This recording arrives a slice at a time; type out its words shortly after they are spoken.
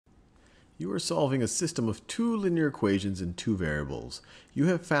You are solving a system of two linear equations and two variables. You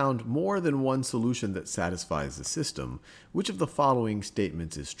have found more than one solution that satisfies the system. Which of the following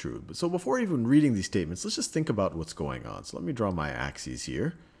statements is true? So before even reading these statements, let's just think about what's going on. So let me draw my axes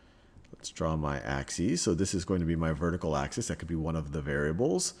here. Let's draw my axes. So this is going to be my vertical axis. That could be one of the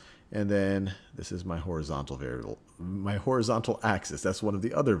variables. And then this is my horizontal variable, my horizontal axis. That's one of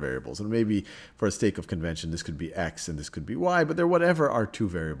the other variables. And maybe for the sake of convention, this could be x and this could be y, but they're whatever our two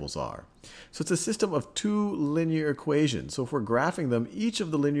variables are. So it's a system of two linear equations. So if we're graphing them, each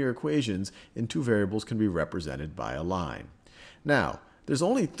of the linear equations in two variables can be represented by a line. Now, there's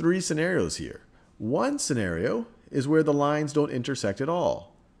only three scenarios here. One scenario is where the lines don't intersect at all.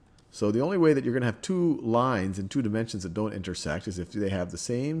 So the only way that you're going to have two lines in two dimensions that don't intersect is if they have the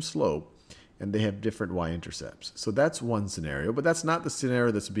same slope and they have different y-intercepts. So that's one scenario, but that's not the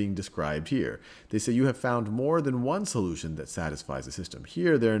scenario that's being described here. They say you have found more than one solution that satisfies the system.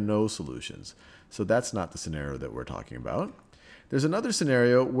 Here, there are no solutions. So that's not the scenario that we're talking about. There's another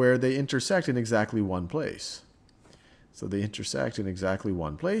scenario where they intersect in exactly one place. So they intersect in exactly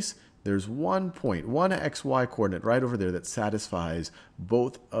one place. There's one point, one xy coordinate right over there that satisfies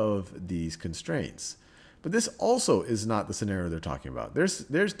both of these constraints. But this also is not the scenario they're talking about.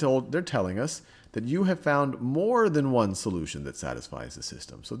 They're telling us that you have found more than one solution that satisfies the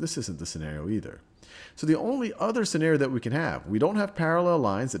system. So this isn't the scenario either. So the only other scenario that we can have, we don't have parallel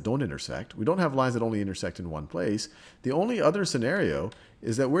lines that don't intersect. We don't have lines that only intersect in one place. The only other scenario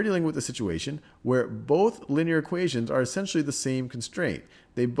is that we're dealing with a situation where both linear equations are essentially the same constraint.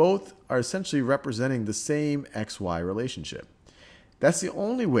 They both are essentially representing the same xy relationship. That's the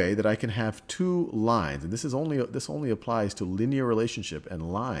only way that I can have two lines, and this only applies to linear relationship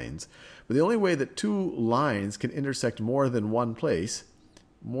and lines. But the only way that two lines can intersect more than one place,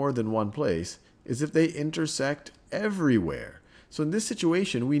 is if they intersect everywhere. So in this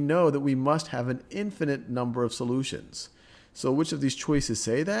situation, we know that we must have an infinite number of solutions. So which of these choices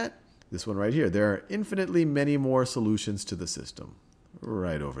say that? This one right here. There are infinitely many more solutions to the system.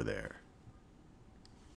 Right over there.